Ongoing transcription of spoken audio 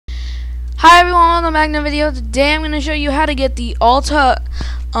Hi everyone, welcome back to the video. Today I'm going to show you how to get the Ulta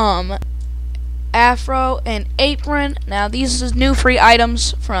Afro and Apron. Now these is new free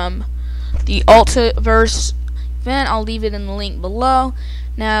items from the Ultaverse event. I'll leave it in the link below.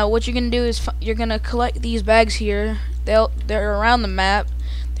 Now what you're going to do is you're going to collect these bags here. They're around the map.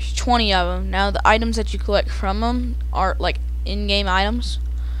 There's 20 of them. Now the items that you collect from them are like in-game items.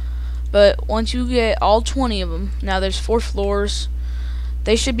 But once you get all 20 of them, now there's 4 floors.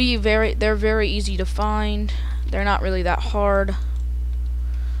 They should be they're very easy to find. They're not really that hard.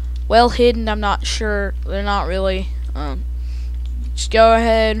 Well hidden, I'm not sure. They're not really. Just go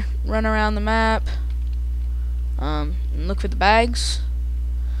ahead, run around the map, and look for the bags.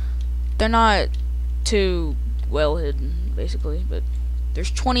 They're not too well hidden, basically, but there's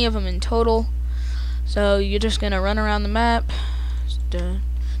 20 of them in total. So you're just gonna run around the map.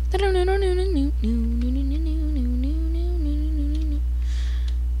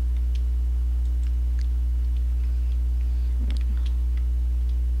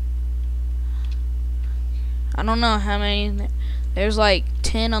 I don't know how many. There's like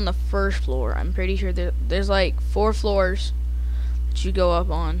 10 on the first floor. I'm pretty sure there's like 4 floors that you go up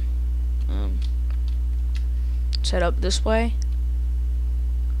on. Set up this way.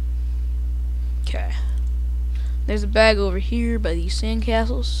 Okay. There's a bag over here by these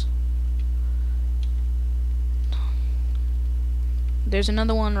sandcastles. There's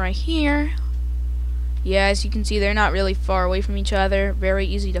another one right here. Yeah, as you can see, they're not really far away from each other. Very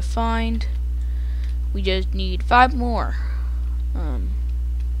easy to find. We just need 5 more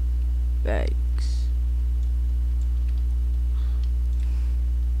bags.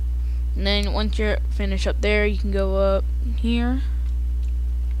 And then once you're finished up there, you can go up here.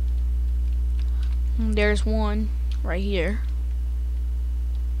 And there's one right here.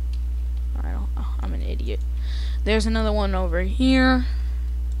 I'm an idiot. There's another one over here.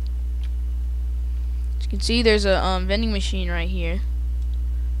 As you can see, there's a vending machine right here.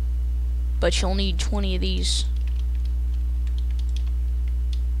 But you'll need 20 of these.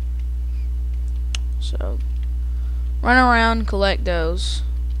 So, run around, collect those.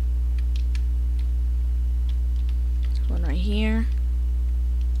 There's one right here.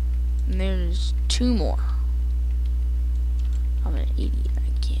 And there's 2 more. I'm an idiot, I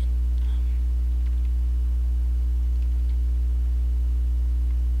can't.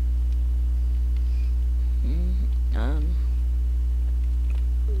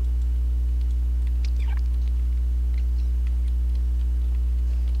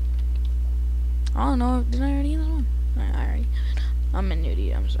 I don't know. Did I already get this one? I already. I'm an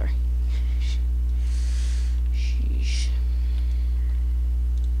idiot. I'm sorry. Sheesh.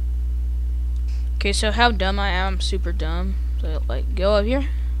 Okay, so how dumb I am? I'm super dumb. So like, go up here.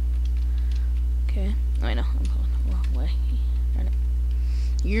 Okay. I know. I'm going the wrong way.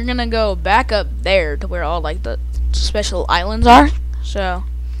 You're gonna go back up there to where all like the special islands are. So,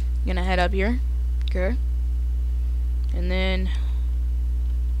 you're gonna head up here. Okay. And then.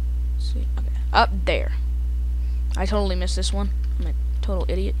 See. Okay. Up there. I totally missed this one. I'm a total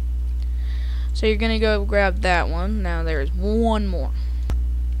idiot. So you're gonna go grab that one. Now there's one more.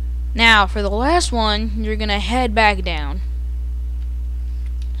 Now for the last one, you're gonna head back down.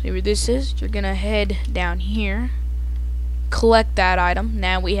 See where this is? You're gonna head down here. Collect that item.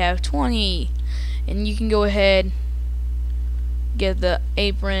 Now we have 20. And you can go ahead, get the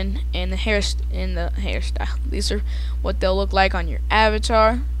apron and the hairstyle. These are what they'll look like on your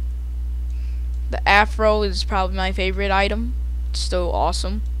avatar. The Afro is probably my favorite item. It's so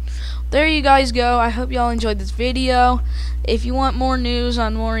awesome. There you guys go. I hope y'all enjoyed this video. If you want more news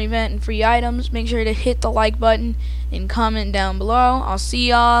on more event and free items, make sure to hit the like button and comment down below. I'll see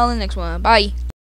y'all in the next one. Bye.